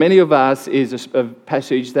many of us is a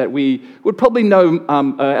passage that we would probably know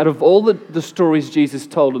out of all the stories Jesus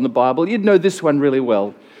told in the Bible. You'd know this one really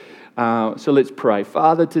well. So let's pray.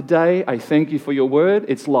 Father, today I thank you for your word.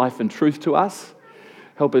 It's life and truth to us.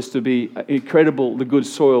 Help us to be the good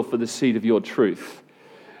soil for the seed of your truth.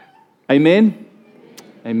 Amen?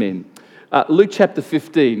 Amen. Luke chapter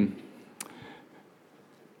 15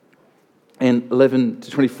 and 11 to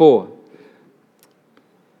 24.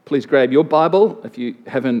 Please grab your Bible. If you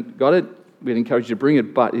haven't got it, we'd encourage you to bring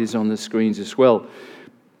it, but it is on the screens as well.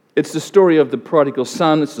 It's the story of the prodigal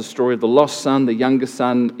son. It's the story of the lost son, the younger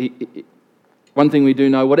son. One thing we do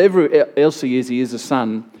know, whatever else he is a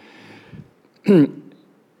son. And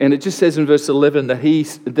it just says in verse 11 that he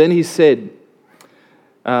said,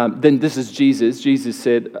 then this is Jesus. Jesus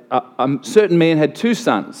said, a certain man had 2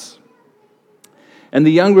 sons. And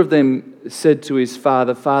the younger of them said to his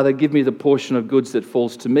father, Father, give me the portion of goods that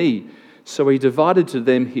falls to me. So he divided to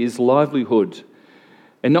them his livelihood.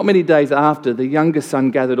 And not many days after, the younger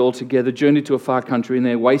son gathered all together, journeyed to a far country, and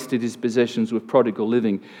there wasted his possessions with prodigal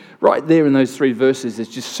living. Right there in those 3 verses, there's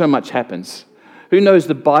just so much happens. Who knows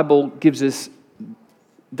the Bible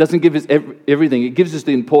doesn't give us everything. It gives us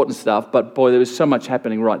the important stuff, but boy, there was so much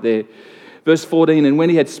happening right there. Verse 14, and when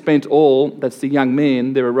he had spent all, that's the young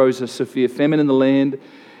man, there arose a severe famine in the land,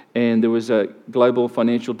 and there was a global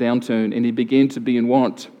financial downturn, and he began to be in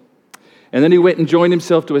want. And then he went and joined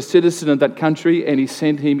himself to a citizen of that country, and he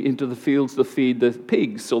sent him into the fields to feed the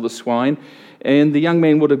pigs or the swine. And the young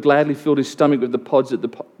man would have gladly filled his stomach with the pods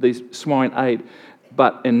that these swine ate,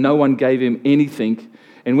 and no one gave him anything.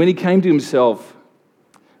 And when he came to himself,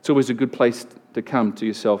 it's always a good place to come to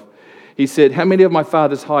yourself. He said, how many of my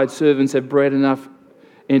father's hired servants have bread enough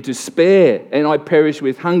and to spare, and I perish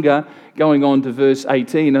with hunger? Going on to verse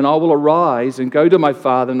 18, and I will arise and go to my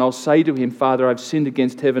father, and I'll say to him, Father, I've sinned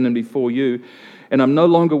against heaven and before you, and I'm no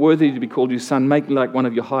longer worthy to be called your son. Make me like one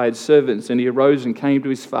of your hired servants. And he arose and came to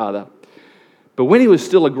his father. But when he was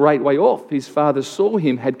still a great way off, his father saw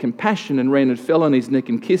him, had compassion, and ran and fell on his neck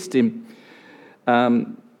and kissed him,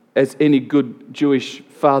 as any good Jewish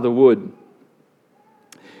father would.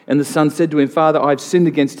 And the son said to him, Father, I've sinned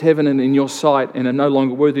against heaven and in your sight, and am no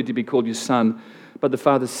longer worthy to be called your son. But the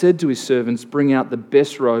father said to his servants, bring out the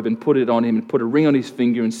best robe and put it on him, and put a ring on his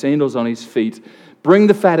finger and sandals on his feet. Bring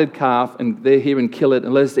the fatted calf and they're here and kill it,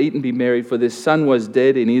 and let us eat and be merry. For this son was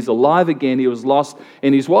dead and he is alive again. He was lost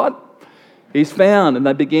and he's what? He's found. And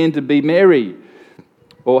they began to be merry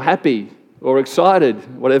or happy or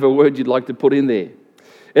excited, whatever word you'd like to put in there.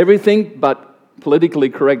 Everything but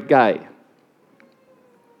politically correct gay.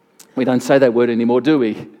 We don't say that word anymore, do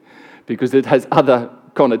we? Because it has other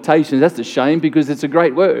connotations. That's a shame because it's a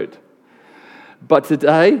great word. But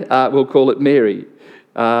today, we'll call it merry.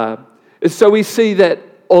 So we see that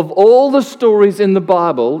of all the stories in the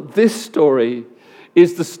Bible, this story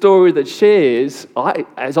is the story that shares,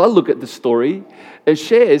 as I look at the story, it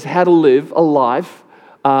shares how to live a life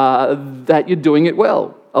that you're doing it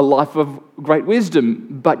well, a life of great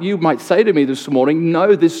wisdom. But you might say to me this morning,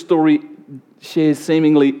 no, this story shares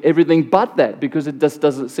seemingly everything but that, because it just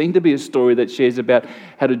doesn't seem to be a story that shares about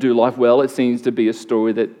how to do life well. It seems to be a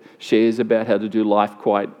story that shares about how to do life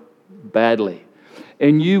quite badly.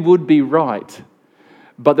 And you would be right.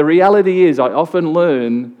 But the reality is, I often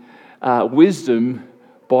learn wisdom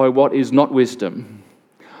by what is not wisdom.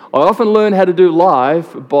 I often learn how to do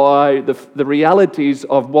life by the realities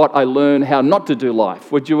of what I learn how not to do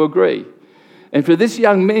life. Would you agree? And for this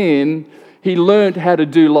young man, he learned how to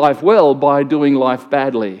do life well by doing life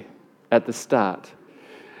badly at the start.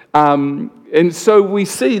 And so we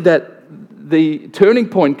see that the turning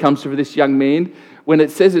point comes for this young man when it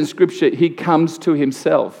says in Scripture, he comes to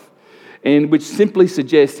himself, and which simply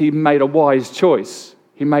suggests he made a wise choice.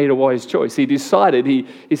 He made a wise choice. He decided,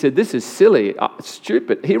 he said, this is silly,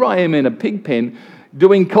 stupid. Here I am in a pig pen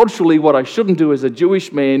doing culturally what I shouldn't do as a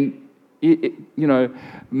Jewish man,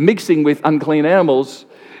 mixing with unclean animals.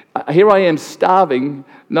 Here I am starving,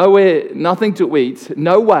 nowhere, nothing to eat,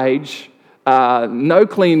 no wage, no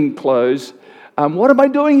clean clothes. What am I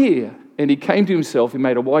doing here? And he came to himself, he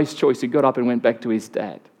made a wise choice, he got up and went back to his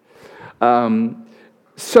dad.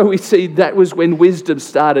 So we see that was when wisdom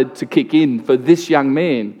started to kick in for this young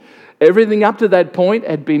man. Everything up to that point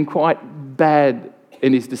had been quite bad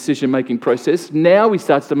in his decision-making process. Now he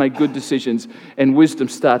starts to make good decisions and wisdom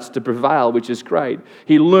starts to prevail, which is great.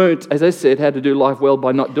 He learnt, as I said, how to do life well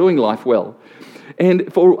by not doing life well.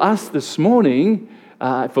 And for us this morning,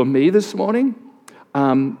 for me this morning,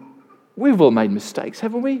 we've all made mistakes,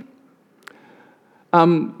 haven't we?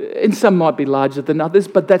 And some might be larger than others,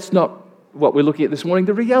 but that's not what we're looking at this morning.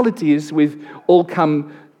 The reality is we've all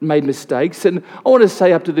come made mistakes. And I want to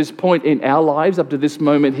say up to this point in our lives, up to this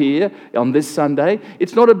moment here on this Sunday,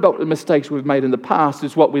 it's not about the mistakes we've made in the past.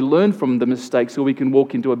 It's what we learn from the mistakes so we can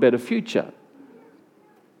walk into a better future.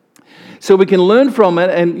 So we can learn from it,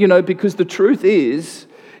 and, because the truth is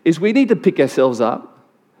we need to pick ourselves up,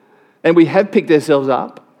 and we have picked ourselves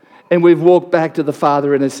up, and we've walked back to the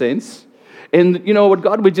Father in a sense. And you know what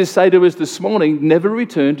God would just say to us this morning, never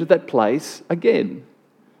return to that place again.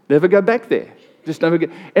 Never go back there. Just never go.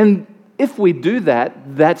 And if we do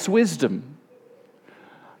that, that's wisdom.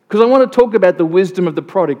 Because I want to talk about the wisdom of the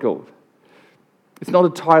prodigal. It's not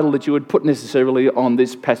a title that you would put necessarily on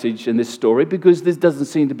this passage and this story, because there doesn't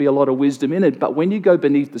seem to be a lot of wisdom in it. But when you go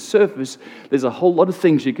beneath the surface, there's a whole lot of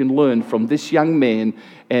things you can learn from this young man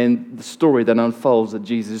and the story that unfolds that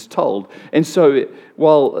Jesus told. And so,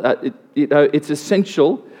 while it's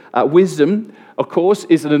essential, wisdom, of course,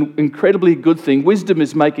 is an incredibly good thing. Wisdom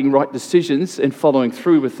is making right decisions and following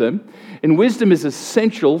through with them. And wisdom is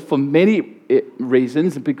essential for many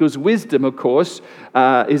reasons, because wisdom, of course,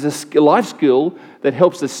 is a life skill that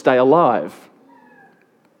helps us stay alive.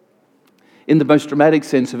 In the most dramatic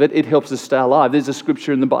sense of it, it helps us stay alive. There's a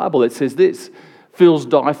scripture in the Bible that says this: fools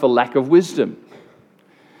die for lack of wisdom.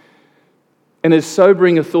 And as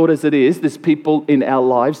sobering a thought as it is, there's people in our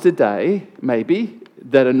lives today, maybe,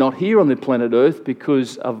 that are not here on the planet Earth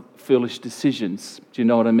because of foolish decisions. Do you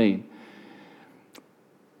know what I mean?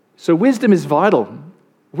 So wisdom is vital.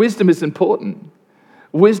 Wisdom is important.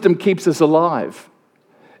 Wisdom keeps us alive.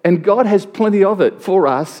 And God has plenty of it for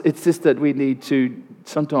us. It's just that we need to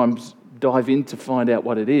sometimes dive in to find out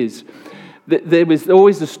what it is. There was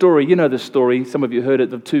always the story, you know the story, some of you heard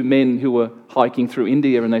it, of two men who were hiking through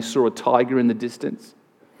India and they saw a tiger in the distance.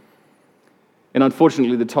 And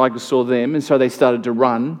unfortunately, the tiger saw them, and so they started to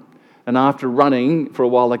run. And after running for a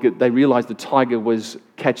while, they realized the tiger was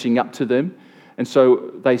catching up to them. And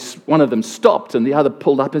so one of them stopped, and the other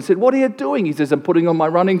pulled up and said, "What are you doing?" He says, "I'm putting on my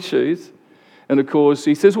running shoes." And of course,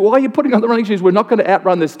 he says, "Why are you putting on the running shoes? We're not going to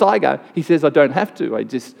outrun this tiger." He says, "I don't have to. I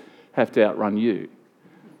just have to outrun you."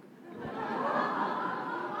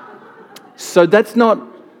 So that's not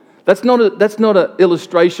an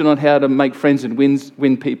illustration on how to make friends and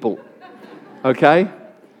win people. Okay?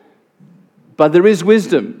 But there is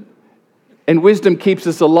wisdom. And wisdom keeps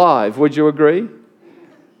us alive. Would you agree?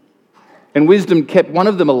 And wisdom kept one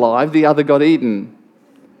of them alive, the other got eaten.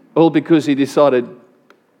 All because he decided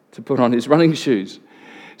to put on his running shoes.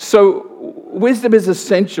 So wisdom is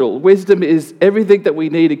essential. Wisdom is everything that we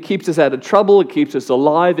need. It keeps us out of trouble. It keeps us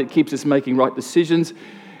alive. It keeps us making right decisions.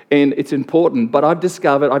 And it's important. But I've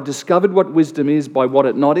discovered what wisdom is by what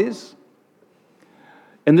it not is.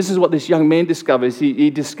 And this is what this young man discovers.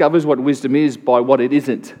 He discovers what wisdom is by what it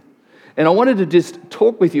isn't. And I wanted to just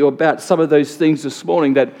talk with you about some of those things this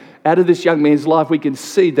morning that out of this young man's life we can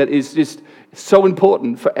see that is just so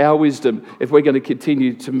important for our wisdom if we're going to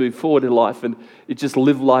continue to move forward in life and just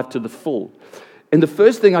live life to the full. And the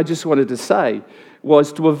first thing I just wanted to say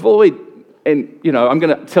was to avoid, and I'm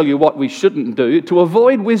going to tell you what we shouldn't do, to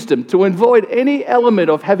avoid wisdom, to avoid any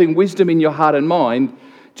element of having wisdom in your heart and mind,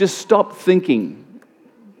 just stop thinking.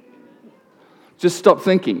 Just stop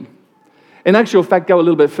thinking. In actual fact, go a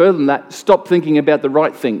little bit further than that. Stop thinking about the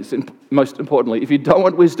right things, and most importantly. If you don't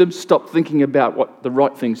want wisdom, stop thinking about what the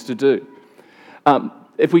right things to do.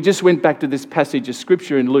 If we just went back to this passage of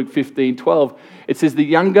Scripture in Luke 15:12, it says, "The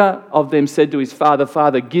younger of them said to his father,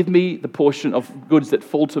 'Father, give me the portion of goods that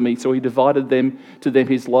fall to me.' So he divided to them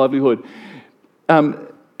his livelihood."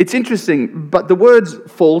 It's interesting, but the words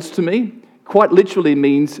 "falls to me" quite literally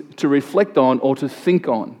means to reflect on or to think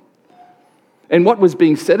on. And what was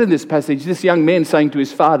being said in this passage, this young man saying to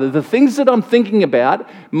his father, "The things that I'm thinking about,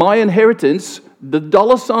 my inheritance, the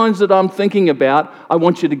dollar signs that I'm thinking about, I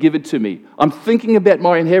want you to give it to me. I'm thinking about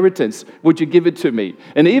my inheritance. Would you give it to me?"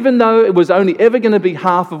 And even though it was only ever going to be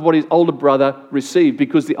half of what his older brother received,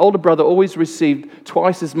 because the older brother always received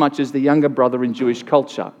twice as much as the younger brother in Jewish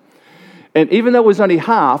culture. And even though it was only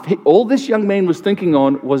half, all this young man was thinking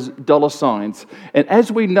on was dollar signs. And as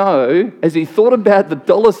we know, as he thought about the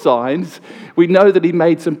dollar signs, we know that he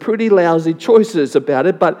made some pretty lousy choices about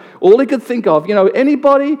it. But all he could think of,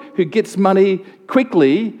 anybody who gets money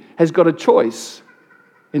quickly has got a choice.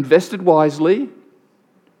 Invest it wisely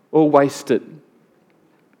or waste it.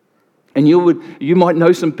 And you might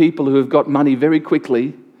know some people who have got money very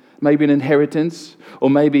quickly, maybe an inheritance, or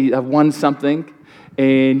maybe have won something.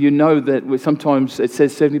 And you know that sometimes it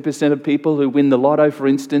says 70% of people who win the lotto, for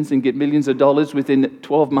instance, and get millions of dollars within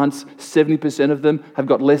 12 months, 70% of them have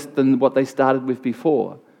got less than what they started with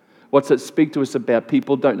before. What's it speak to us about?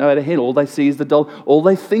 People don't know how to handle. All they see is the dollar. All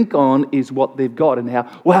they think on is what they've got and how,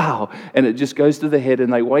 wow. And it just goes to the head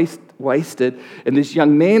and they waste it. And this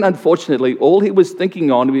young man, unfortunately, all he was thinking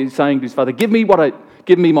on, he was saying to his father, give me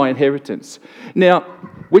my inheritance. Now,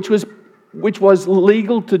 which was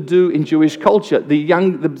legal to do in Jewish culture.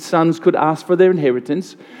 The sons could ask for their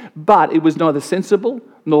inheritance, but it was neither sensible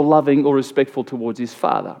nor loving or respectful towards his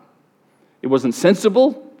father. It wasn't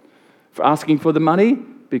sensible for asking for the money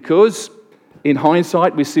because, in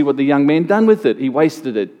hindsight, we see what the young man done with it. He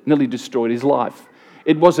wasted it, nearly destroyed his life.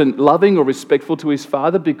 It wasn't loving or respectful to his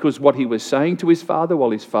father because what he was saying to his father while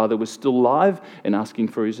his father was still alive and asking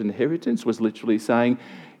for his inheritance was literally saying,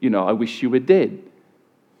 I wish you were dead.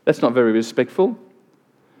 That's not very respectful.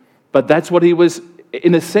 But that's what he was,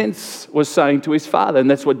 in a sense, was saying to his father. And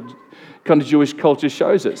that's what kind of Jewish culture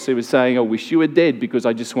shows us. He was saying, I wish you were dead because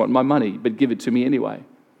I just want my money, but give it to me anyway.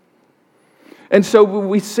 And so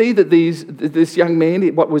we see that this young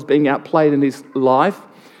man, what was being outplayed in his life,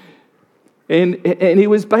 and he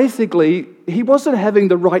was he wasn't having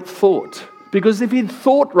the right thought. Because if he'd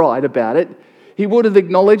thought right about it, he would have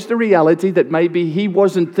acknowledged the reality that maybe he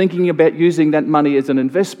wasn't thinking about using that money as an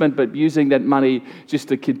investment, but using that money just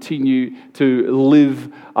to continue to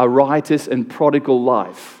live a riotous and prodigal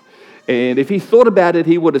life. And if he thought about it,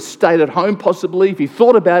 he would have stayed at home possibly. If he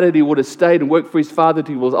thought about it, he would have stayed and worked for his father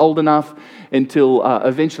till he was old enough, until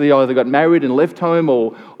eventually he either got married and left home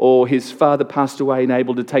or his father passed away and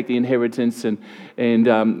able to take the inheritance. And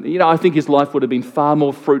I think his life would have been far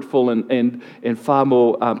more fruitful and far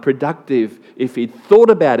more productive if he'd thought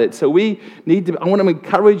about it. So I want to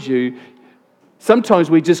encourage you, sometimes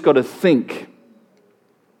we just got to think.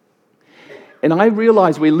 And I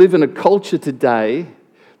realize we live in a culture today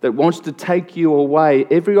that wants to take you away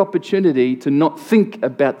every opportunity to not think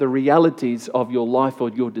about the realities of your life or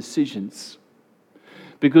your decisions.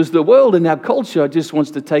 Because the world and our culture just wants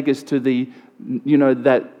to take us to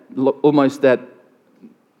almost that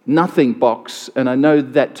nothing box. And I know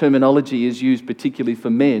that terminology is used particularly for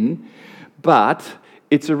men, but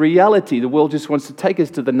it's a reality. The world just wants to take us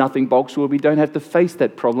to the nothing box where we don't have to face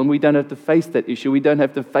that problem. We don't have to face that issue. We don't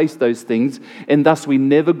have to face those things. And thus we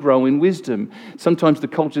never grow in wisdom. Sometimes the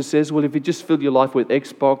culture says, well, if you just fill your life with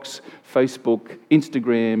Xbox, Facebook,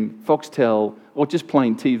 Instagram, Foxtel, or just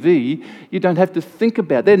plain TV, you don't have to think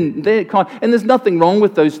about it. And there's nothing wrong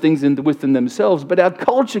with those things within themselves. But our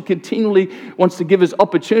culture continually wants to give us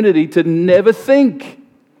opportunity to never think.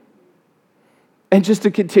 And just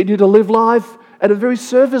to continue to live life at a very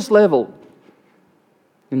surface level.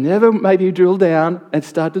 And never maybe drill down and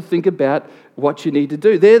start to think about what you need to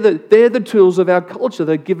do. They're the tools of our culture.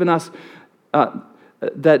 They've given us to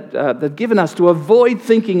avoid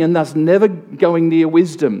thinking and thus never going near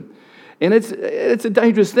wisdom. And it's a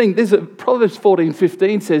dangerous thing. Proverbs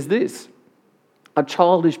 14:15 says this: a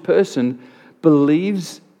childish person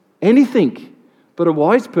believes anything, but a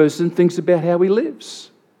wise person thinks about how he lives.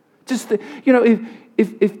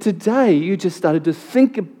 If today you just started to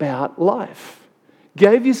think about life,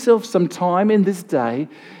 gave yourself some time in this day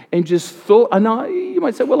and just thought, I know you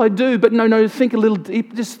might say, well, I do, but no, think a little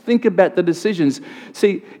deep. Just think about the decisions.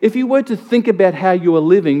 See, if you were to think about how you are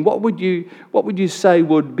living, what would you say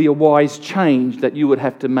would be a wise change that you would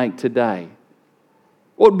have to make today?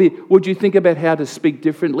 Would you think about how to speak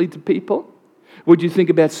differently to people? Would you think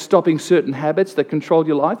about stopping certain habits that control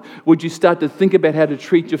your life? Would you start to think about how to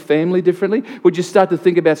treat your family differently? Would you start to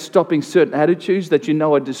think about stopping certain attitudes that you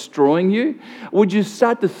know are destroying you? Would you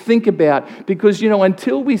start to think about, because,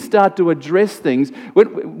 until we start to address things,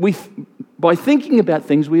 by thinking about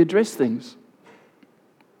things, we address things.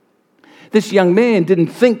 This young man didn't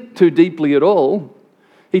think too deeply at all.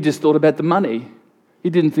 He just thought about the money. He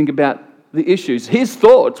didn't think about the issues. His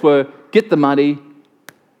thoughts were, get the money,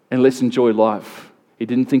 and let's enjoy life. He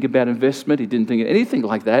didn't think about investment. He didn't think of anything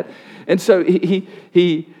like that. And so he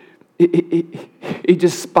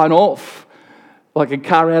just spun off like a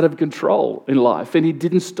car out of control in life. And he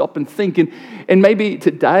didn't stop and think. And maybe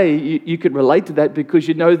today you could relate to that because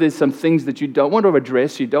there's some things that you don't want to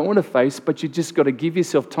address, you don't want to face, but you just got to give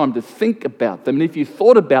yourself time to think about them. And if you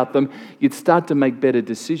thought about them, you'd start to make better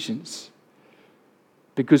decisions.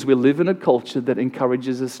 Because we live in a culture that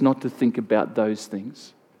encourages us not to think about those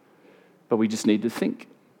things. But we just need to think.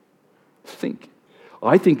 Think.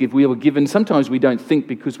 I think if we were given, sometimes we don't think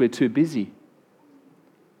because we're too busy.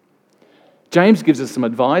 James gives us some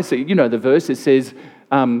advice. You know the verse, it says,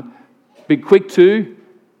 be quick to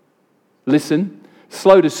listen,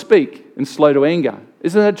 slow to speak, and slow to anger.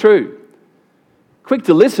 Isn't that true? Quick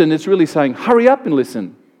to listen, it's really saying, hurry up and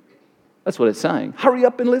listen. That's what it's saying. Hurry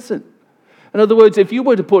up and listen. In other words, if you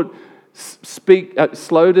were to put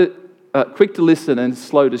slow to quick to listen and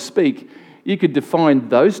slow to speak, you could define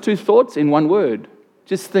those two thoughts in one word.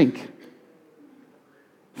 Just think.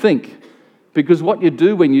 Think. Because what you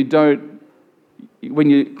do when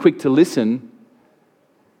you're quick to listen,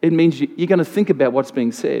 it means you're going to think about what's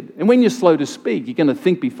being said. And when you're slow to speak, you're going to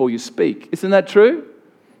think before you speak. Isn't that true?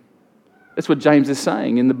 That's what James is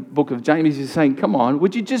saying in the book of James. He's saying, come on,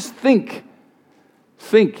 would you just think?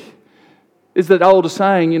 Think. Is that old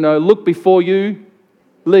saying, look before you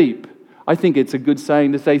leap. I think it's a good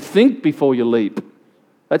saying to say, think before you leap.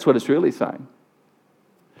 That's what it's really saying.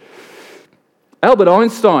 Albert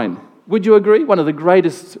Einstein, would you agree? One of the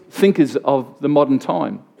greatest thinkers of the modern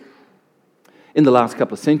time. In the last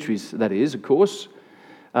couple of centuries, that is, of course.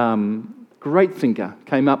 Great thinker.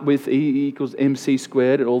 Came up with E equals MC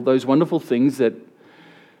squared and all those wonderful things that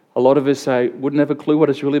a lot of us say wouldn't have a clue what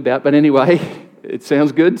it's really about. But anyway, it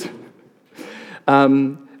sounds good.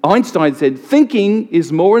 Einstein said, thinking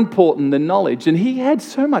is more important than knowledge. And he had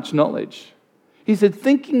so much knowledge. He said,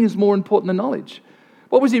 thinking is more important than knowledge.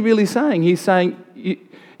 What was he really saying? He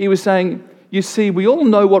was saying, you see, we all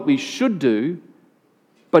know what we should do,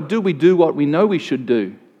 but do we do what we know we should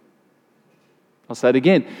do? I'll say it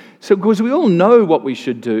again. So, because we all know what we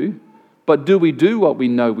should do, but do we do what we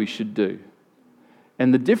know we should do?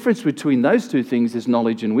 And the difference between those two things is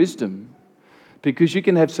knowledge and wisdom. Because you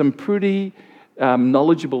can have some pretty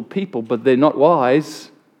knowledgeable people, but they're not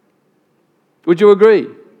wise. Would you agree?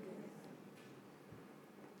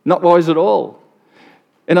 Not wise at all.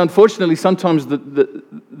 And unfortunately, sometimes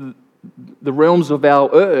the realms of our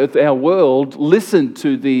earth, our world, listen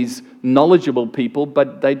to these knowledgeable people,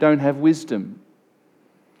 but they don't have wisdom.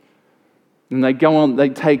 And they go on, they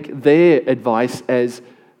take their advice as,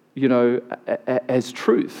 as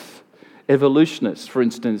truth. Evolutionists, for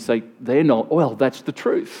instance, they're not, well, that's the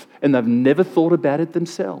truth. And they've never thought about it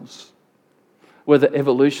themselves. Whether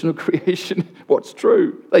evolution or creation, what's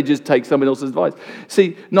true? They just take someone else's advice.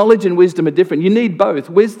 See, knowledge and wisdom are different. You need both.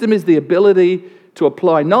 Wisdom is the ability to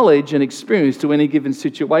apply knowledge and experience to any given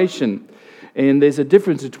situation. And there's a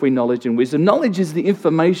difference between knowledge and wisdom. Knowledge is the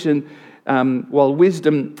information, while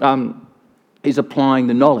wisdom is applying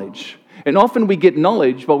the knowledge. And often we get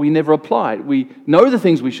knowledge, but we never apply it. We know the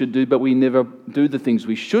things we should do, but we never do the things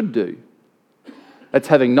we should do. That's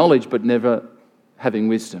having knowledge, but never having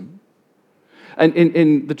wisdom.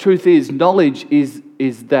 And the truth is, knowledge is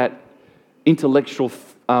that intellectual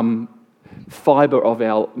fiber of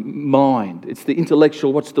our mind. It's the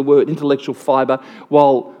intellectual, intellectual fiber,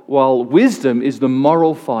 while wisdom is the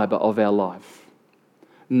moral fiber of our life.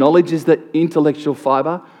 Knowledge is the intellectual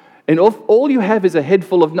fiber, and all you have is a head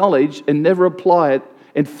full of knowledge and never apply it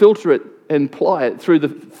and filter it and apply it through the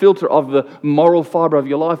filter of the moral fiber of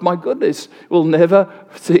your life. My goodness, we'll never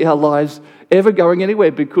see our lives ever going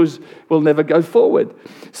anywhere because we'll never go forward.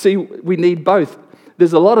 See, we need both.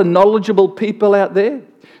 There's a lot of knowledgeable people out there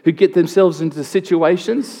who get themselves into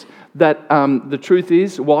situations that the truth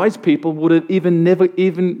is wise people would have never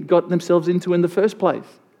got themselves into in the first place.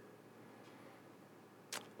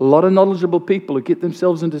 A lot of knowledgeable people who get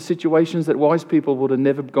themselves into situations that wise people would have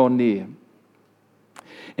never gone near.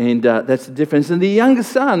 And that's the difference. And the younger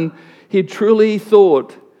son, he truly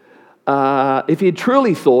thought, if he had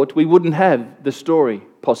truly thought, we wouldn't have the story,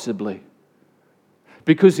 possibly.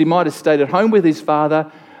 Because he might have stayed at home with his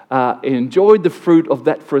father, enjoyed the fruit of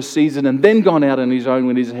that for a season, and then gone out on his own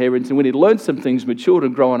with his parents. And when he learned some things, matured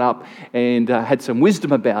and grown up, and had some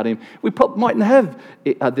wisdom about him, we mightn't have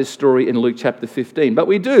this story in Luke chapter 15. But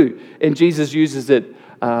we do, and Jesus uses it.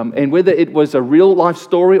 And whether it was a real life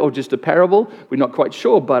story or just a parable, we're not quite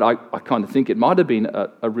sure, but I kind of think it might have been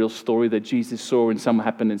a real story that Jesus saw and some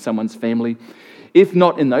happened in someone's family. If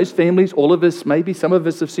not in those families, all of us, maybe some of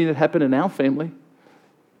us have seen it happen in our family.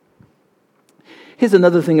 Here's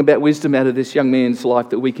another thing about wisdom out of this young man's life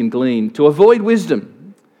that we can glean. To avoid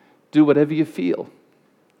wisdom, do whatever you feel.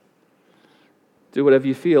 Do whatever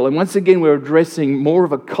you feel. And once again, we're addressing more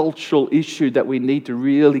of a cultural issue that we need to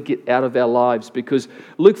really get out of our lives, because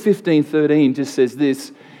Luke 15:13 just says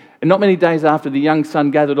this, and not many days after, the young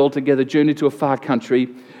son gathered all together, journeyed to a far country,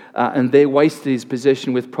 and there wasted his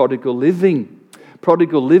possession with prodigal living.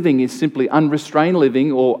 Prodigal living is simply unrestrained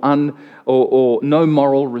living or no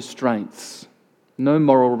moral restraints. No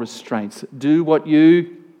moral restraints. Do what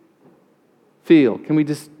you feel. Can we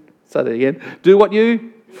just say that again? Do what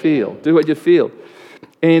you feel. Do what you feel.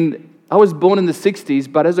 And I was born in the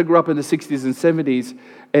 60s, but as I grew up in the 60s and 70s,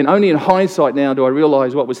 and only in hindsight now do I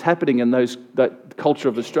realise what was happening in that culture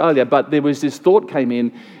of Australia, but there was this thought came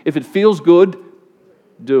in, if it feels good,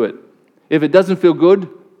 do it. If it doesn't feel good,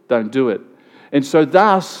 don't do it. And so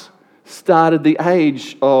thus started the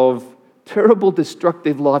age of terrible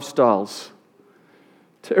destructive lifestyles,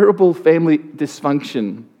 terrible family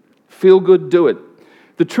dysfunction. Feel good, do it.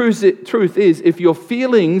 The truth is, if your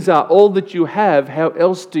feelings are all that you have, how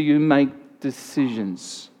else do you make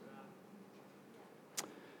decisions?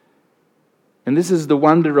 And this is the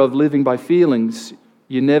wonder of living by feelings.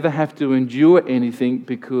 You never have to endure anything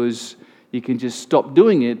because you can just stop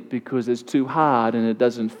doing it because it's too hard and it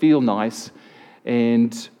doesn't feel nice.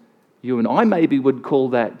 And you and I maybe would call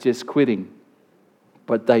that just quitting,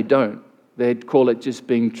 but they don't. They'd call it just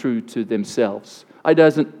being true to themselves. I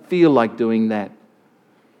doesn't feel like doing that.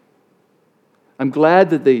 I'm glad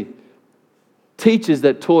that the teachers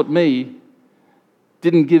that taught me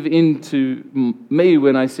didn't give in to me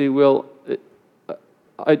when I said, well,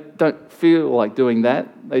 I don't feel like doing that.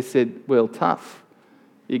 They said, well, tough.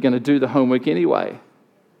 You're going to do the homework anyway.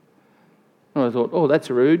 And I thought, oh, that's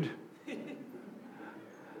rude.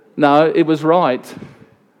 No, it was right.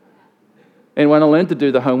 And when I learned to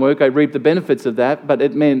do the homework, I reaped the benefits of that, but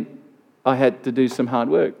it meant I had to do some hard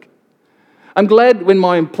work. I'm glad when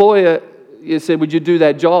my employer said, would you do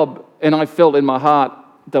that job? And I felt in my heart,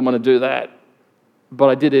 don't want to do that. But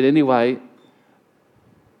I did it anyway.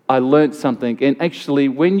 I learned something. And actually,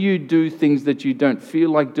 when you do things that you don't feel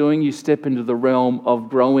like doing, you step into the realm of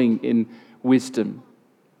growing in wisdom.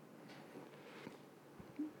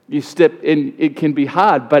 You step in, it can be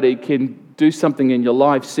hard, but it can do something in your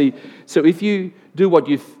life. See, so if you do what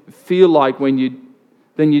you feel like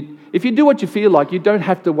if you do what you feel like, you don't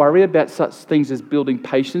have to worry about such things as building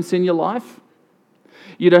patience in your life.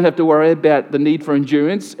 You don't have to worry about the need for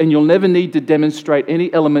endurance, and you'll never need to demonstrate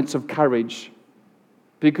any elements of courage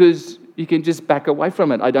because you can just back away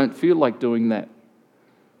from it. I don't feel like doing that.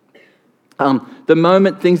 The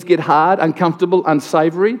moment things get hard, uncomfortable,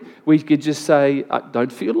 unsavory, we could just say, I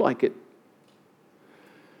don't feel like it.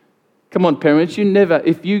 Come on, parents,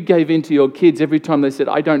 if you gave in to your kids every time they said,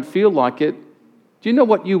 I don't feel like it, do you know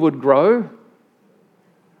what you would grow?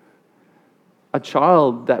 A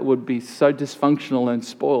child that would be so dysfunctional and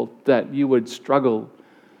spoiled that you would struggle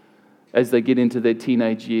as they get into their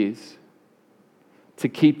teenage years to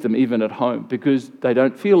keep them even at home because they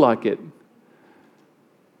don't feel like it.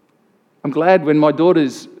 I'm glad when my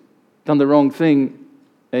daughter's done the wrong thing,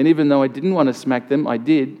 and even though I didn't want to smack them, I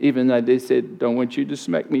did, even though they said, don't want you to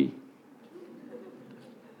smack me.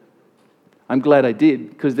 I'm glad I did,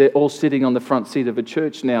 because they're all sitting on the front seat of a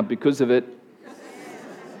church now because of it.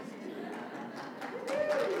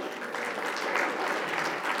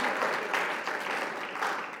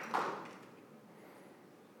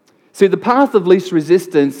 See, the path of least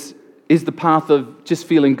resistance is the path of just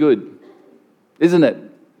feeling good, isn't it?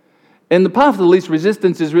 And the path of the least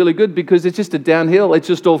resistance is really good because it's just a downhill. It's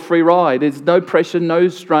just all free ride. There's no pressure, no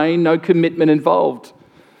strain, no commitment involved.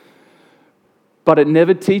 But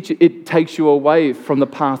it takes you away from the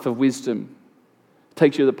path of wisdom. It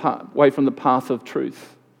takes you away from the path of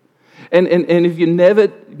truth. And if you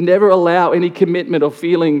never allow any commitment or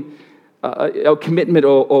feeling, or commitment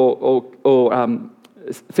or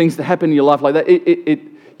things to happen in your life like that,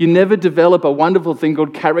 you never develop a wonderful thing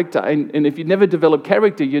called character. And if you never develop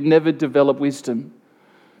character, you never develop wisdom.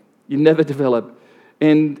 You never develop.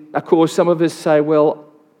 And of course, some of us say, well,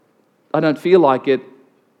 I don't feel like it,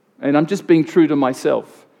 and I'm just being true to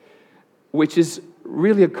myself, which is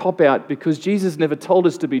really a cop-out because Jesus never told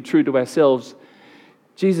us to be true to ourselves.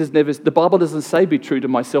 The Bible doesn't say be true to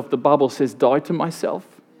myself. The Bible says die to myself.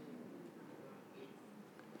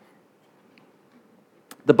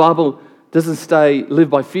 The Bible doesn't say live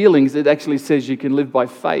by feelings. It actually says you can live by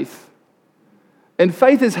faith. And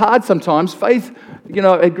faith is hard sometimes. Faith,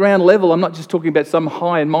 at ground level, I'm not just talking about some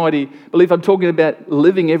high and mighty belief. I'm talking about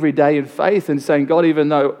living every day in faith and saying, God, even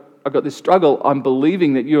though I've got this struggle, I'm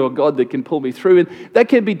believing that you're a God that can pull me through. And that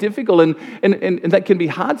can be difficult and that can be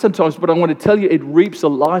hard sometimes, but I want to tell you, it reaps a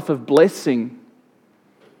life of blessing.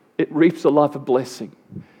 It reaps a life of blessing.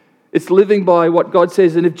 It's living by what God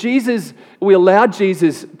says. And if we allow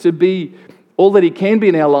Jesus to be all that he can be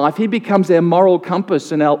in our life, he becomes our moral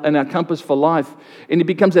compass and our compass for life. And he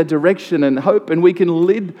becomes our direction and hope, and we can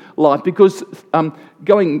lead life. Because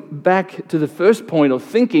going back to the first point of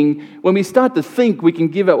thinking, when we start to think, we can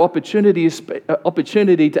give our opportunity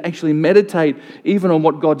to actually meditate even on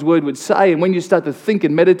what God's word would say. And when you start to think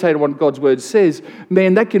and meditate on what God's word says,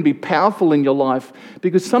 man, that can be powerful in your life.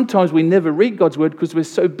 Because sometimes we never read God's word because we're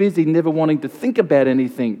so busy never wanting to think about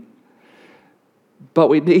anything. But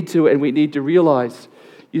we need to, and we need to realize,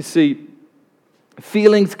 you see,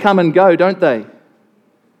 feelings come and go, don't they?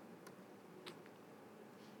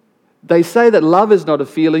 They say that love is not a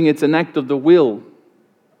feeling, it's an act of the will.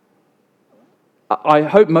 I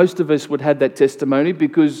hope most of us would have that testimony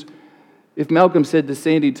because If Malcolm said to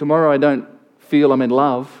Sandy, tomorrow I don't feel I'm in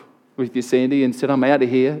love with you, Sandy, and said, I'm out of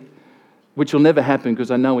here, which will never happen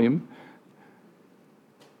because I know him,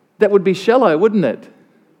 that would be shallow, wouldn't it?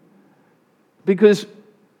 Because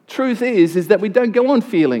truth is that we don't go on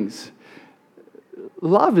feelings.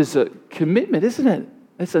 Love is a commitment, isn't it?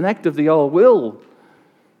 It's an act of the old will.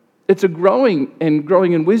 It's a growing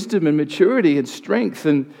in wisdom and maturity and strength.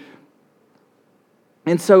 And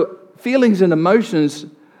so feelings and emotions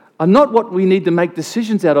are not what we need to make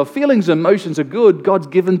decisions out of. Feelings and emotions are good. God's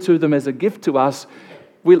given to them as a gift to us.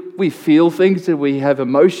 We feel things and we have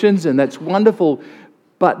emotions, and that's wonderful.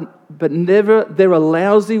 But never, they're a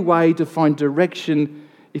lousy way to find direction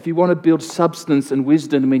if you want to build substance and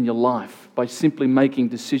wisdom in your life by simply making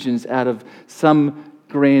decisions out of some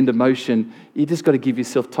grand emotion. You just got to give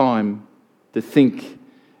yourself time to think.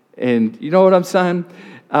 And you know what I'm saying?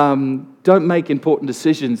 Don't make important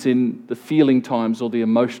decisions in the feeling times or the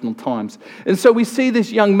emotional times. And so we see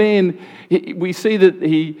this young man, we see that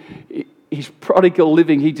he's prodigal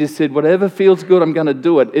living. He just said, whatever feels good, I'm going to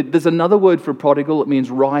do it. There's another word for prodigal. It means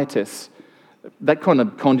riotous. That kind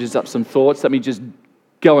of conjures up some thoughts. That means just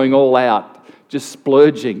going all out, just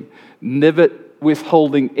splurging, never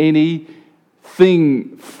withholding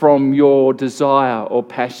anything from your desire or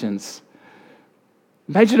passions.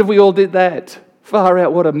 Imagine if we all did that. Far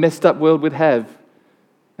out, what a messed up world we'd have.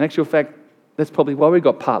 In actual fact, that's probably why we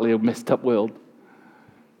got partly a messed up world.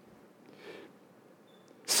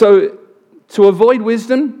 So, to avoid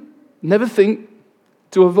wisdom, never think.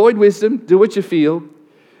 To avoid wisdom, do what you feel.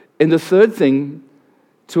 And the third thing,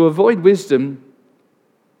 to avoid wisdom,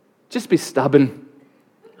 just be stubborn.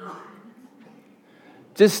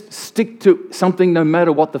 Just stick to something no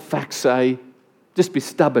matter what the facts say. Just be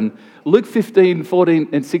stubborn. Luke 15, 14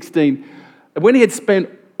 and 16. When he had spent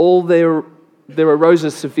all there arose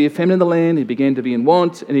a severe famine in the land. He began to be in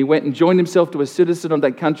want, and he went and joined himself to a citizen of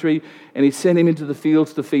that country, and he sent him into the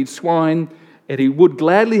fields to feed swine. And he would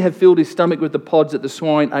gladly have filled his stomach with the pods that the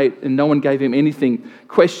swine ate, and no one gave him anything.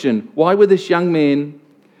 Question, why would this young man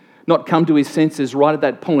not come to his senses right at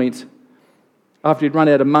that point after he'd run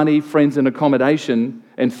out of money, friends, and accommodation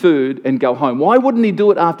and food and go home? Why wouldn't he do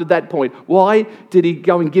it after that point? Why did he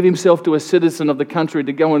go and give himself to a citizen of the country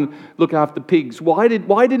to go and look after pigs? Why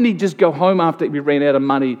didn't he just go home after he ran out of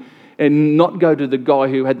money and not go to the guy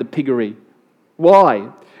who had the piggery? Why?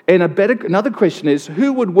 And another question is,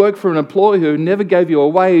 who would work for an employer who never gave you a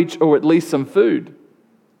wage or at least some food?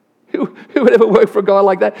 Who would ever work for a guy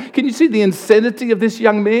like that? Can you see the insanity of this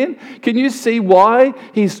young man? Can you see why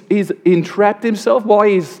he's entrapped himself, why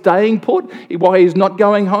he's staying put, why he's not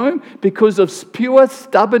going home? Because of pure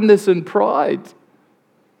stubbornness and pride.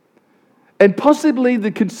 And possibly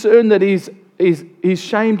the concern that he's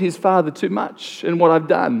shamed his father too much in what I've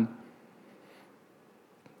done.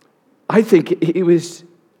 I think he was...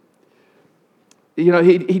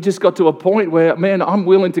 he just got to a point where, man, I'm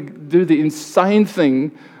willing to do the insane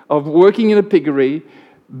thing of working in a piggery,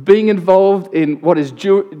 being involved in what is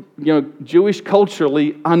Jewish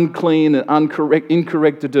culturally unclean and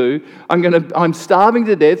incorrect to do. I'm starving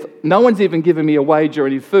to death. No one's even given me a wage or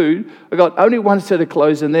any food. I've got only one set of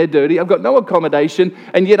clothes and they're dirty. I've got no accommodation,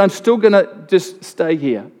 and yet I'm still going to just stay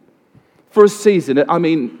here for a season. I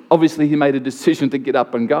mean, obviously he made a decision to get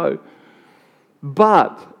up and go.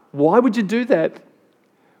 But why would you do that?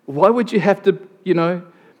 Why would you have to,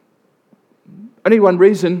 only one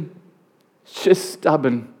reason, just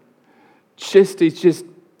stubborn. I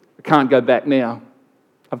can't go back now.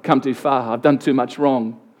 I've come too far. I've done too much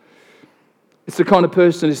wrong. It's the kind of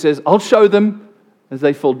person who says, I'll show them, as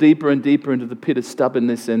they fall deeper and deeper into the pit of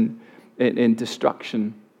stubbornness and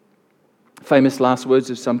destruction. Famous last words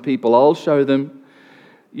of some people, I'll show them.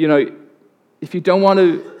 If you don't want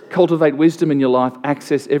to cultivate wisdom in your life,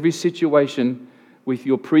 access every situation with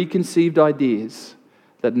your preconceived ideas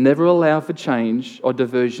that never allow for change or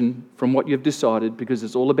diversion from what you've decided, because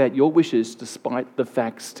it's all about your wishes despite the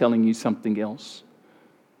facts telling you something else.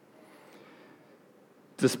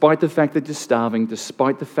 Despite the fact that you're starving,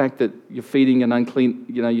 despite the fact that you're feeding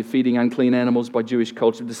unclean animals by Jewish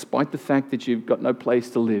culture, despite the fact that you've got no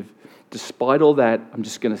place to live, despite all that, I'm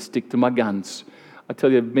just going to stick to my guns. I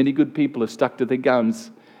tell you, many good people have stuck to their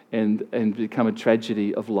guns and become a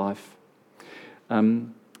tragedy of life.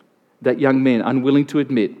 That young man, unwilling to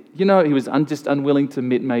admit, he was just unwilling to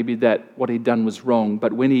admit maybe that what he'd done was wrong,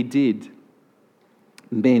 but when he did,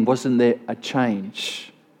 man, wasn't there a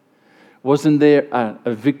change? Wasn't there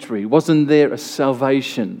a victory? Wasn't there a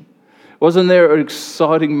salvation? Wasn't there an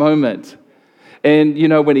exciting moment? And,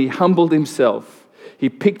 when he humbled himself, he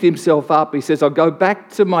picked himself up. He says, I'll go back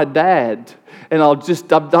to my dad, and I've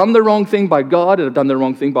done the wrong thing by God, and I've done the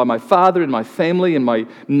wrong thing by my father and my family and my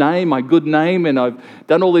name, my good name, and I've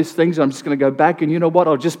done all these things. And I'm just going to go back, and you know what?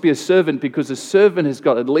 I'll just be a servant, because a servant has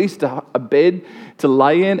got at least a bed to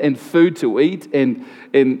lay in and food to eat and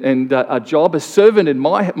a job. A servant in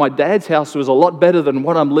my dad's house was a lot better than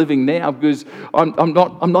what I'm living now, because I'm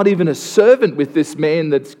not even a servant with this man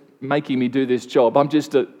that's making me do this job. I'm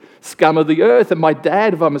just a scum of the earth. And my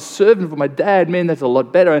dad, if I'm a servant for my dad, man, that's a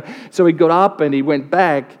lot better. And so he got up and he went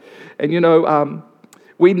back. And,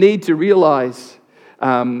 we need to realize, he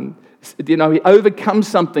overcome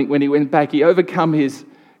something when he went back. He overcome his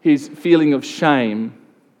feeling of shame.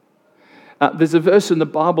 There's a verse in the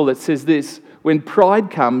Bible that says this: when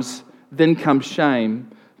pride comes, then comes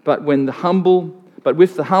shame. But with the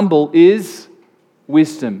humble is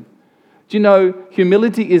wisdom. Do you know,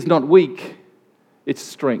 humility is not weak. It's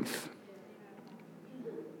strength.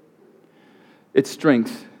 It's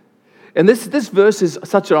strength. And this verse is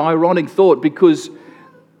such an ironic thought, because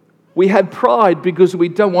we have pride because we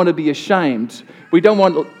don't want to be ashamed. We don't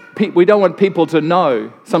want people to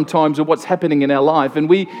know sometimes of what's happening in our life, and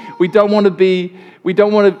we don't want to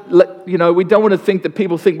think that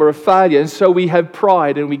people think we're a failure, and so we have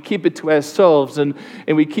pride and we keep it to ourselves, and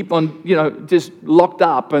we keep on just locked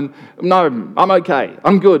up, and no, I'm okay,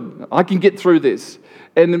 I'm good, I can get through this.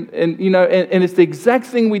 And it's the exact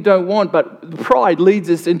thing we don't want, but pride leads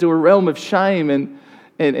us into a realm of shame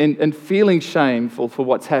and feeling shameful for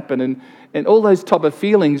what's happened and all those type of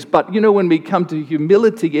feelings. But when we come to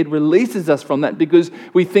humility, it releases us from that, because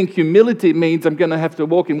we think humility means I'm going to have to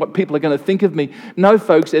walk in what people are going to think of me. No,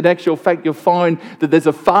 folks, in actual fact, you'll find that there's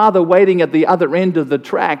a father waiting at the other end of the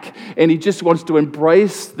track, and he just wants to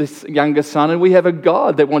embrace this younger son, and we have a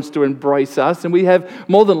God that wants to embrace us, and we have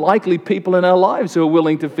more than likely people in our lives who are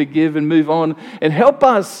willing to forgive and move on and help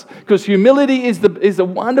us, because humility is a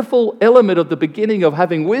wonderful element of the beginning of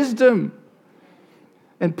having wisdom.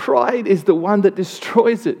 And pride is the one that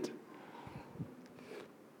destroys it.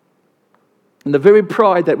 And the very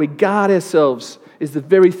pride that we guard ourselves is the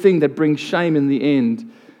very thing that brings shame in the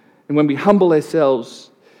end. And when we humble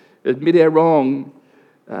ourselves, admit our wrong,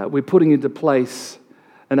 we're putting into place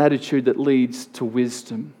an attitude that leads to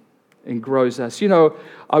wisdom and grows us. I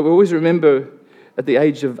always remember at the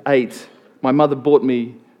age of 8, my mother bought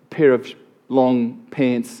me a pair of long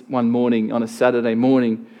pants one morning on a Saturday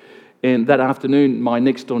morning. And that afternoon, my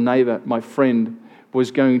next-door neighbour, my friend, was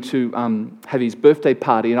going to have his birthday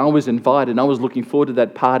party, and I was invited, and I was looking forward to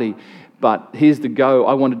that party. But here's the go.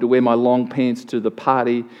 I wanted to wear my long pants to the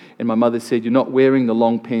party, and my mother said, you're not wearing the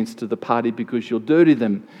long pants to the party because you'll dirty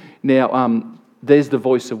them. Now, there's the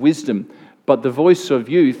voice of wisdom. But the voice of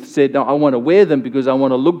youth said, no, I want to wear them because I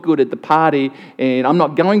want to look good at the party, and I'm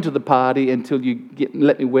not going to the party until you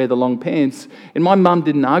let me wear the long pants. And my mum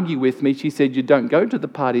didn't argue with me. She said, you don't go to the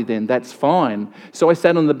party then, that's fine. So I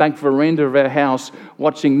sat on the back veranda of our house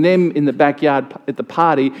watching them in the backyard at the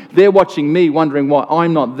party. They're watching me, wondering why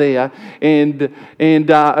I'm not there. And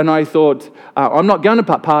I thought, I'm not going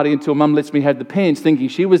to party until Mum lets me have the pants, thinking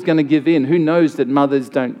she was going to give in. Who knows that mothers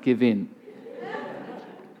don't give in?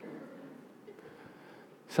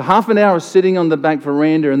 So half an hour of sitting on the back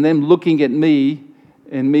veranda and them looking at me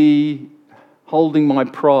and me holding my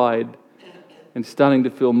pride and starting to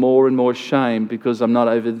feel more and more shame because I'm not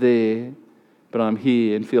over there, but I'm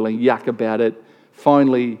here and feeling yuck about it.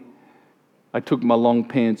 Finally, I took my long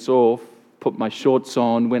pants off, put my shorts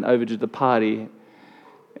on, went over to the party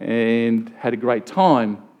and had a great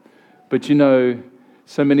time. But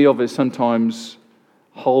so many of us sometimes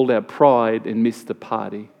hold our pride and miss the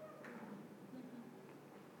party.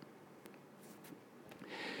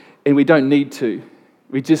 And we don't need to.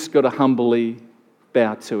 We just got to humbly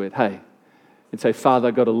bow to it, hey, and say, Father,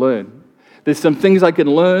 I've got to learn. There's some things I can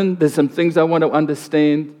learn. There's some things I want to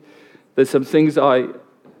understand. There's some things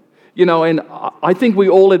and I think we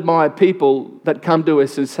all admire people that come to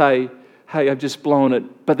us and say, hey, I've just blown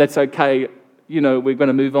it, but that's okay. We're going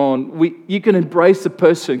to move on. You can embrace the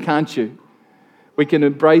person, can't you? We can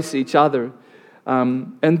embrace each other.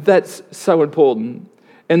 And that's so important.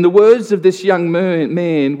 And the words of this young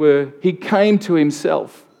man were, he came to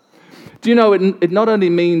himself. Do you know, it not only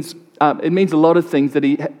means, it means a lot of things that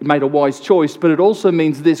he made a wise choice, but it also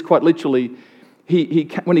means this quite literally.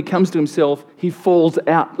 When he comes to himself, he falls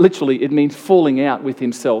out. Literally, it means falling out with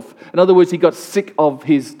himself. In other words, he got sick of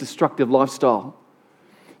his destructive lifestyle.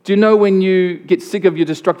 Do you know when you get sick of your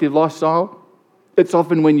destructive lifestyle? It's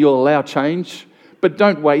often when you allow change. But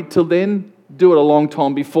don't wait till then. Do it a long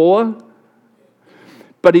time before.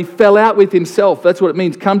 But he fell out with himself. That's what it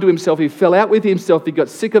means, come to himself. He fell out with himself. He got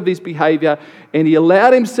sick of his behavior, and he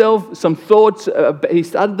allowed himself some thoughts. He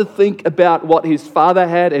started to think about what his father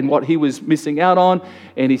had and what he was missing out on,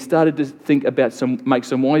 and he started to think about make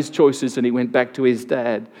some wise choices, and he went back to his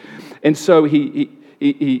dad. And so he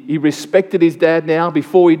respected his dad now.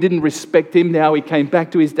 Before he didn't respect him. Now he came back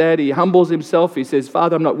to his dad. He humbles himself. He says,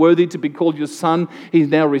 Father, I'm not worthy to be called your son. He's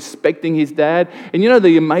now respecting his dad. And you know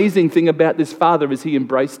the amazing thing about this father is he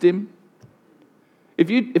embraced him. If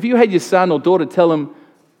you had your son or daughter tell him,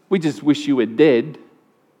 we just wish you were dead,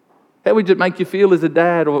 how would it make you feel as a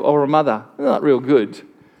dad or a mother? Not real good.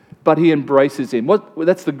 But he embraces him.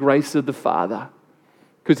 That's the grace of the father.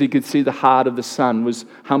 Because he could see the heart of the son was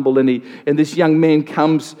humble, and this young man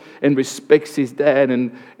comes and respects his dad,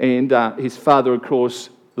 and his father, of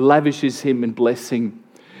course, lavishes him in blessing.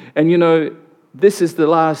 And you know, this is the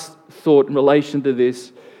last thought in relation to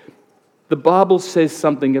this. The Bible says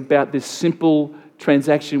something about this simple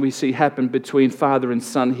transaction we see happen between father and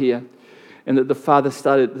son here, and that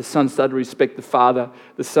the son started to respect the father.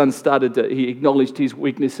 The son he acknowledged his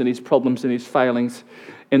weakness and his problems and his failings.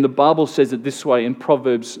 And the Bible says it this way in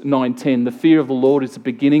Proverbs 9:10, the fear of the Lord is the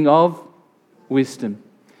beginning of wisdom.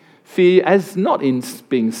 Fear, as not in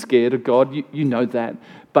being scared of God, you know that,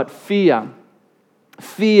 but fear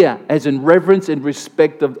as in reverence and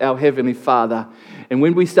respect of our Heavenly Father. And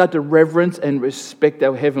when we start to reverence and respect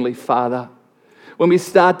our Heavenly Father, when we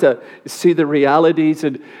start to see the realities,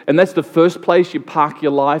 and that's the first place you park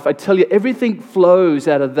your life, I tell you, everything flows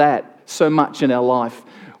out of that so much in our life.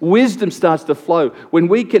 Wisdom starts to flow. When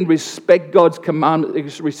we can respect God's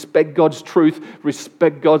commandment, respect God's truth,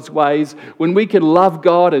 respect God's ways, when we can love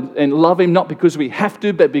God and love Him not because we have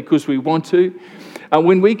to, but because we want to,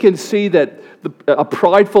 when we can see that a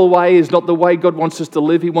prideful way is not the way God wants us to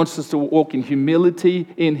live. He wants us to walk in humility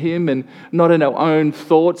in Him and not in our own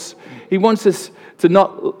thoughts. He wants us to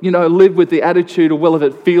not, live with the attitude of, well, if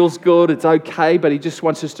it feels good, it's okay, but He just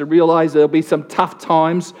wants us to realize there'll be some tough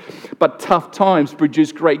times, but tough times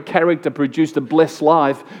produce great character, produce a blessed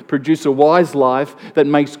life, produce a wise life that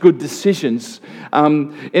makes good decisions.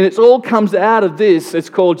 And it all comes out of this.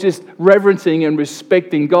 It's called just reverencing and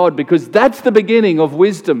respecting God, because that's the beginning of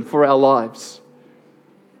wisdom for our lives.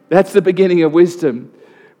 That's the beginning of wisdom.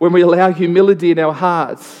 When we allow humility in our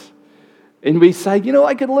hearts and we say,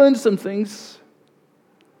 I could learn some things.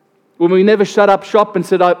 When we never shut up shop and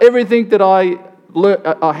said, everything that I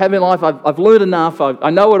have in life, I've learned enough, I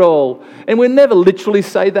know it all. And we never literally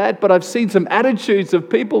say that, but I've seen some attitudes of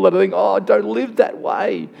people that I think, don't live that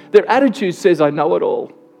way. Their attitude says, I know it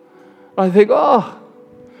all. I think,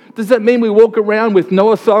 does that mean we walk around with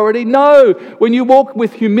no authority? No. When you walk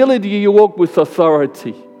with humility, you walk with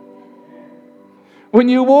authority. When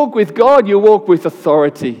you walk with God, you walk with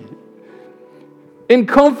authority. In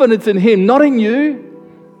confidence in Him, not in you,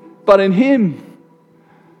 but in Him.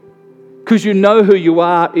 Because you know who you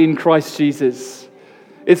are in Christ Jesus.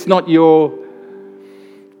 It's not your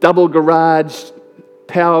double garage,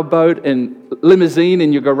 powerboat and limousine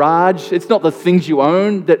in your garage. It's not the things you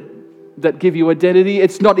own that give you identity.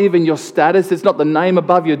 It's not even your status. It's not the name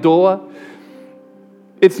above your door.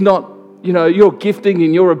 It's not, your gifting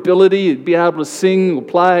and your ability to be able to sing or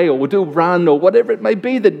play or do run or whatever it may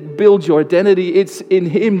be that builds your identity. It's in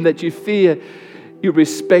Him that you fear, you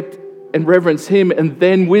respect and reverence Him, and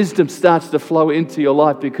then wisdom starts to flow into your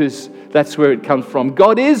life, because that's where it comes from.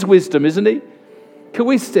 God is wisdom, isn't He? Can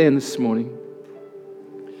we stand this morning?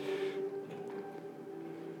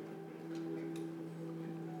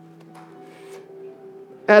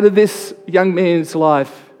 Out of this young man's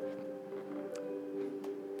life,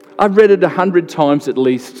 I've read it 100 times at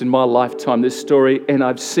least in my lifetime, this story, and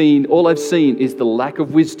all I've seen is the lack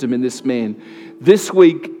of wisdom in this man. This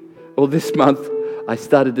week, or this month, I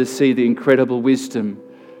started to see the incredible wisdom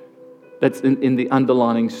that's in the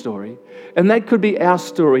underlining story. And that could be our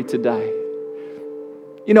story today.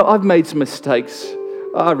 I've made some mistakes.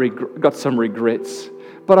 I got some regrets.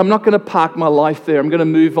 But I'm not going to park my life there. I'm going to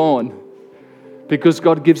move on. Because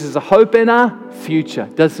God gives us a hope and a future,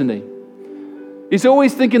 doesn't He? He's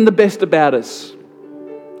always thinking the best about us.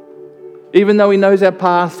 Even though He knows our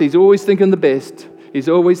past, He's always thinking the best. He's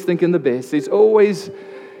always thinking the best. He's always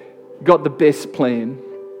got the best plan.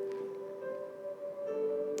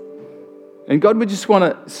 And God would just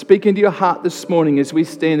want to speak into your heart this morning as we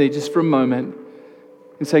stand there just for a moment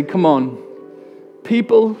and say, come on,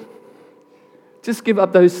 people, just give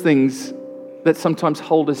up those things that sometimes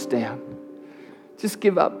hold us down. Just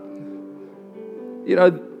give up,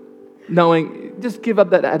 just give up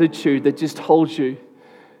that attitude that just holds you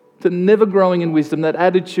to never growing in wisdom, that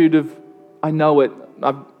attitude of, I know it,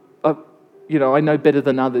 I know better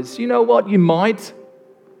than others. You know what? You might,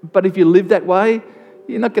 but if you live that way,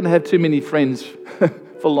 you're not going to have too many friends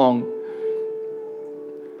for long.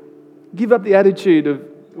 Give up the attitude of,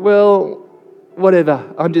 well,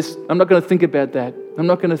 whatever. I'm not going to think about that. I'm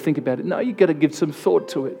not going to think about it. No, you've got to give some thought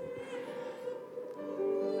to it.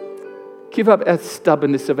 Give up our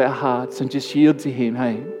stubbornness of our hearts and just yield to Him,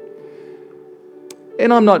 hey?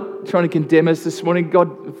 And I'm not trying to condemn us this morning.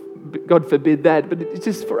 God forbid that. But it's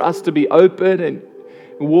just for us to be open and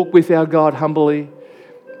walk with our God humbly,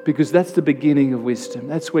 because that's the beginning of wisdom.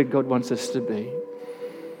 That's where God wants us to be.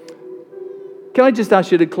 Can I just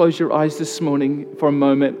ask you to close your eyes this morning for a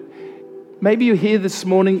moment? Maybe you're here this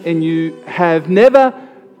morning and you have never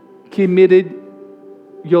committed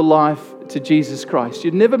your life to Jesus Christ.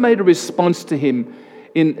 You've never made a response to Him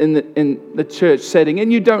in the church setting.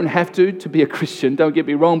 And you don't have to be a Christian, don't get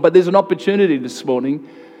me wrong, but there's an opportunity this morning.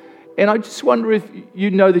 And I just wonder if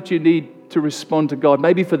you know that you need to respond to God,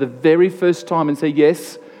 maybe for the very first time, and say,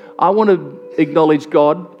 yes, I want to acknowledge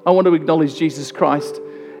God. I want to acknowledge Jesus Christ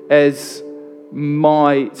as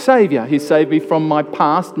my Savior. He saved me from my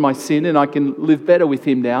past, my sin, and I can live better with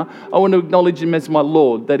Him now. I want to acknowledge Him as my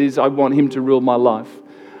Lord. That is, I want Him to rule my life.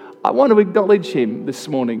 I want to acknowledge Him this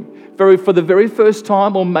morning. For the very first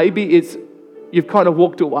time, or maybe you've kind of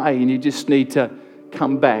walked away and you just need to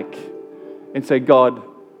come back and say, God,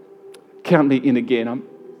 count me in again. I'm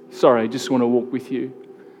sorry, I just want to walk with you.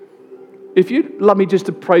 If you'd love me just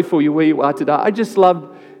to pray for you where you are today, I just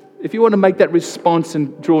love, if you want to make that response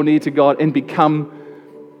and draw near to God and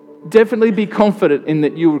definitely be confident in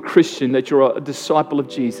that you're a Christian, that you're a disciple of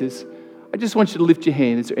Jesus, I just want you to lift your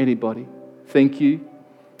hand. Is there anybody? Thank you.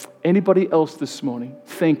 Anybody else this morning?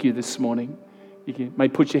 Thank you this morning. You may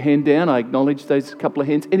put your hand down. I acknowledge those couple of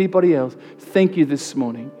hands. Anybody else? Thank you this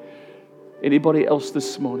morning. Anybody else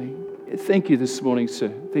this morning? Thank you this morning,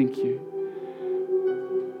 sir. Thank you.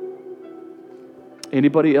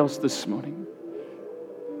 Anybody else this morning?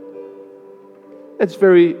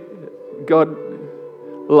 God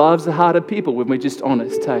loves the heart of people when we're just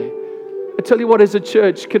honest, hey? I tell you what, as a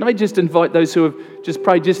church, can I just invite those who have just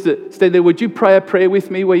prayed just to stay there? Would you pray a prayer with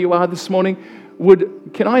me where you are this morning?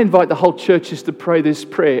 Can I invite the whole church just to pray this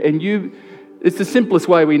prayer? And it's the simplest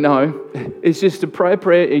way we know. It's just to pray a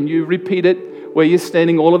prayer and you repeat it where you're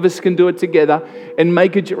standing. All of us can do it together and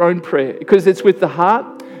make it your own prayer. Because it's with the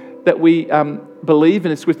heart that we believe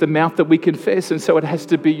and it's with the mouth that we confess. And so it has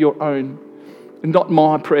to be your own. Not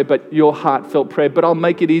my prayer, but your heartfelt prayer. But I'll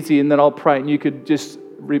make it easy and then I'll pray and you could just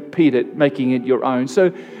repeat it, making it your own.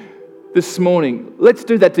 So this morning, let's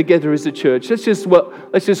do that together as a church. Let's just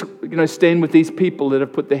stand with these people that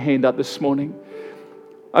have put their hand up this morning.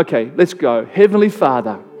 Okay, let's go. Heavenly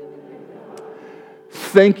Father,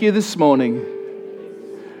 thank you this morning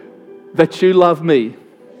that you love me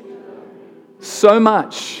so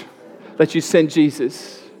much that you sent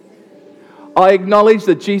Jesus. I acknowledge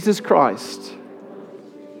that Jesus Christ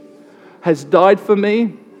has died for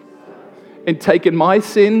me and taken my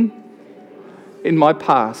sin in my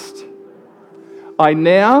past. I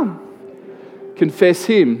now confess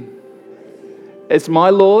Him as my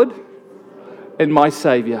Lord and my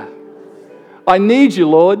Savior. I need you,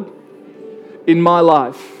 Lord, in my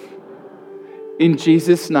life. In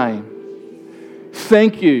Jesus' name.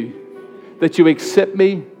 Thank you that you accept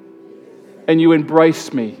me and you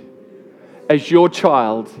embrace me as your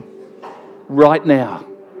child right now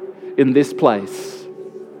in this place.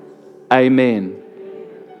 Amen.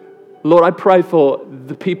 Lord, I pray for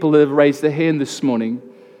the people that have raised their hand this morning.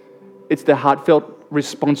 It's their heartfelt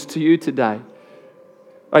response to you today.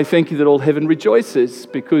 I thank you that all heaven rejoices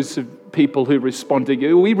because of people who respond to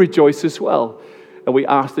you. We rejoice as well. And we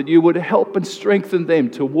ask that you would help and strengthen them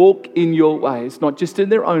to walk in your ways, not just in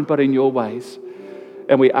their own, but in your ways.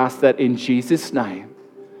 And we ask that in Jesus' name.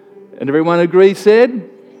 And everyone agree, said?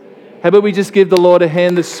 How about we just give the Lord a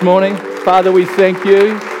hand this morning? Father, we thank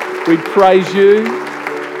you. We praise you.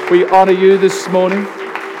 We honor you this morning.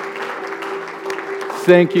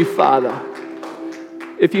 Thank you, Father.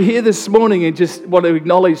 If you're here this morning and just want to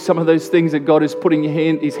acknowledge some of those things that God is putting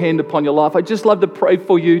His hand upon your life, I'd just love to pray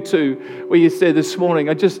for you too, where you said this morning.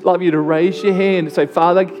 I'd just love you to raise your hand and say,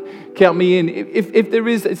 Father, count me in. If there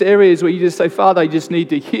is areas where you just say, Father, I just need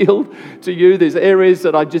to yield to you. There's areas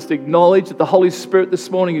that I just acknowledge that the Holy Spirit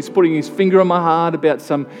this morning is putting His finger on my heart about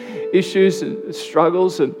some issues and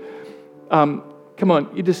struggles. And come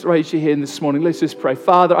on, you just raise your hand this morning. Let's just pray.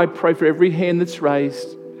 Father, I pray for every hand that's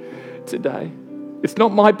raised today. It's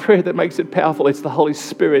not my prayer that makes it powerful. It's the Holy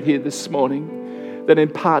Spirit here this morning that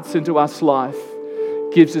imparts into us life,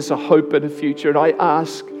 gives us a hope and a future. And I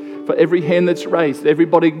ask for every hand that's raised,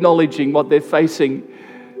 everybody acknowledging what they're facing,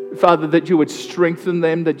 Father, that you would strengthen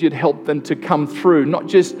them, that you'd help them to come through, not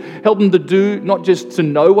just help them to do, not just to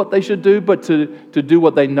know what they should do, but to do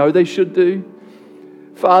what they know they should do.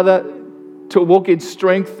 Father, to walk in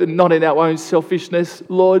strength and not in our own selfishness.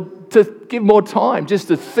 Lord, to give more time just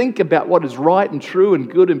to think about what is right and true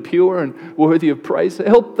and good and pure and worthy of praise.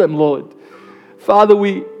 Help them, Lord. Father,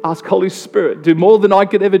 we ask Holy Spirit, do more than I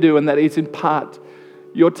could ever do, and that is impart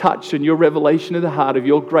your touch and your revelation in the heart of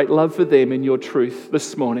your great love for them and your truth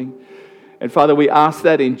this morning. And Father, we ask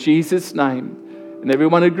that in Jesus' name. And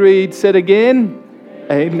everyone agreed, said again,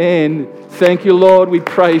 Amen. Thank you, Lord. We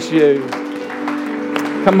praise you.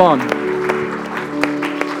 Come on.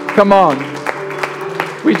 Come on.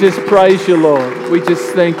 We just praise you, Lord. We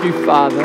just thank you, Father.